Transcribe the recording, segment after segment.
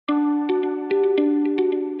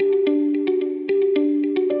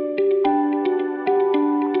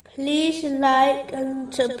like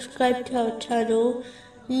and subscribe to our channel.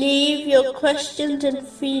 Leave your questions and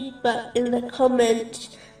feedback in the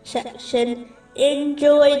comments section.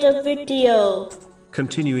 Enjoy the video.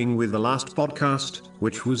 Continuing with the last podcast,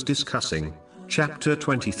 which was discussing chapter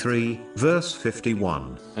 23, verse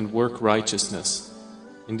 51. And work righteousness.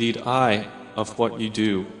 Indeed, I, of what you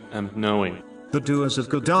do, am knowing. The doers of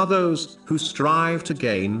good are those who strive to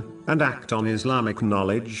gain and act on Islamic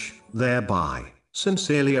knowledge, thereby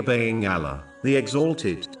sincerely obeying Allah, the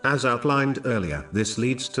Exalted, as outlined earlier. This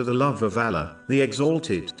leads to the love of Allah, the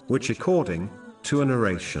Exalted, which according to a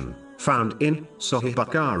narration found in Sahih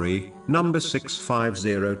Bukhari, number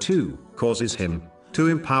 6502, causes him to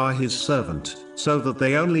empower his servant, so that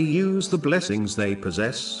they only use the blessings they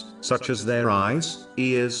possess, such as their eyes,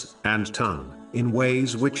 ears, and tongue, in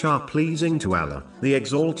ways which are pleasing to Allah, the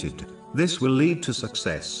Exalted. This will lead to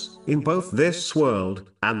success in both this world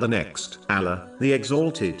and the next. Allah, the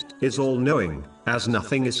Exalted, is all-knowing, as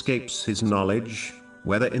nothing escapes his knowledge,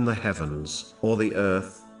 whether in the heavens or the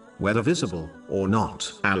earth, whether visible or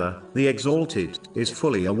not. Allah, the Exalted, is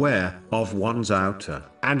fully aware of one's outer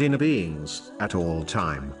and inner beings at all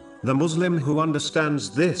time. The Muslim who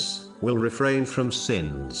understands this will refrain from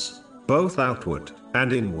sins, both outward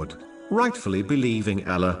and inward, rightfully believing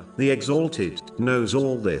Allah, the Exalted, knows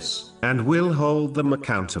all this, and will hold them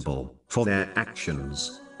accountable for their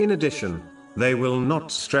actions. In addition, they will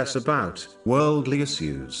not stress about worldly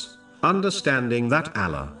issues, understanding that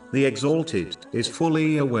Allah, the Exalted, is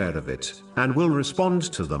fully aware of it, and will respond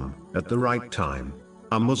to them at the right time.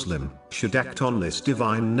 A Muslim should act on this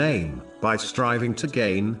divine name by striving to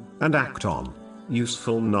gain and act on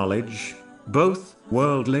useful knowledge, both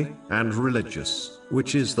worldly and religious,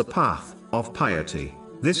 which is the path of piety.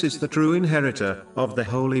 This is the true inheritor of the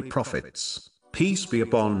holy prophets, peace be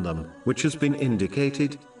upon them, which has been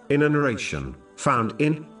indicated in a narration found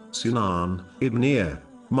in Sunan Ibn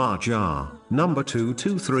Majah, number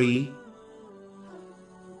 223,